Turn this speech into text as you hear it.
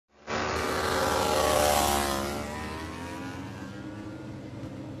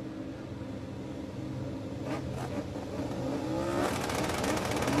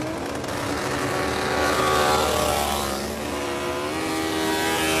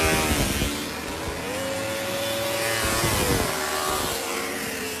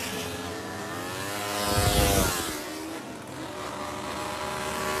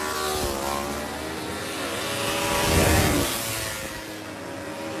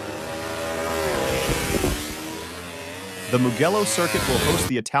The Mugello circuit will host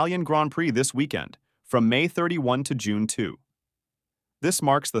the Italian Grand Prix this weekend, from May 31 to June 2. This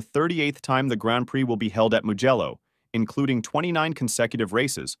marks the 38th time the Grand Prix will be held at Mugello, including 29 consecutive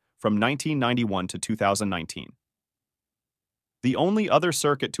races from 1991 to 2019. The only other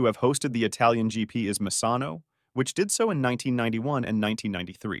circuit to have hosted the Italian GP is Misano, which did so in 1991 and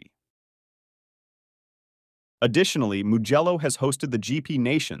 1993. Additionally, Mugello has hosted the GP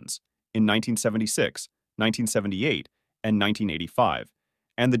Nations in 1976, 1978, and 1985,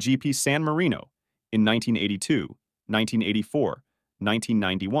 and the GP San Marino in 1982, 1984,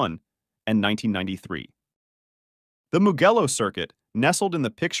 1991, and 1993. The Mugello circuit, nestled in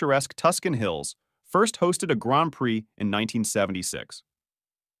the picturesque Tuscan hills, first hosted a Grand Prix in 1976.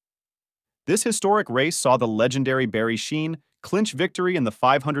 This historic race saw the legendary Barry Sheene clinch victory in the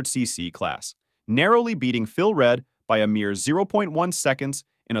 500cc class, narrowly beating Phil Red by a mere 0.1 seconds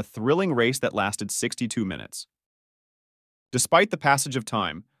in a thrilling race that lasted 62 minutes. Despite the passage of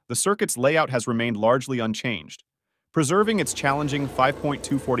time, the circuit's layout has remained largely unchanged, preserving its challenging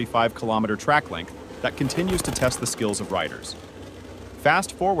 5.245-kilometer track length that continues to test the skills of riders.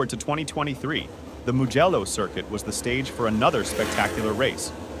 Fast forward to 2023, the Mugello circuit was the stage for another spectacular race,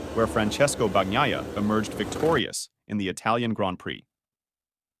 where Francesco Bagnaia emerged victorious in the Italian Grand Prix.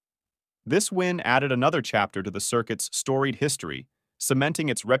 This win added another chapter to the circuit's storied history, cementing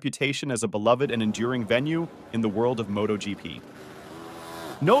its reputation as a beloved and enduring venue in the world of MotoGP.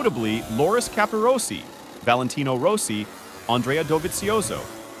 Notably, Loris Capirossi, Valentino Rossi, Andrea Dovizioso,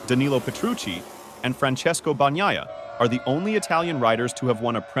 Danilo Petrucci, and Francesco Bagnaia are the only Italian riders to have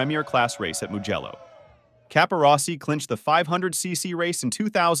won a Premier Class race at Mugello. Capirossi clinched the 500cc race in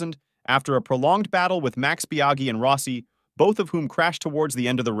 2000 after a prolonged battle with Max Biaggi and Rossi, both of whom crashed towards the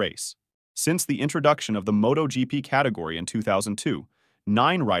end of the race. Since the introduction of the MotoGP category in 2002,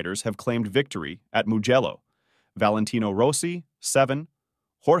 9 riders have claimed victory at Mugello: Valentino Rossi, 7,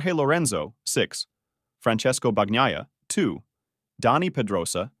 Jorge Lorenzo, 6, Francesco Bagnaia, 2, Dani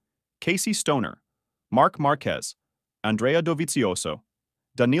Pedrosa, Casey Stoner, Marc Marquez, Andrea Dovizioso,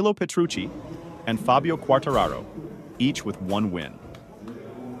 Danilo Petrucci, and Fabio Quartararo, each with 1 win.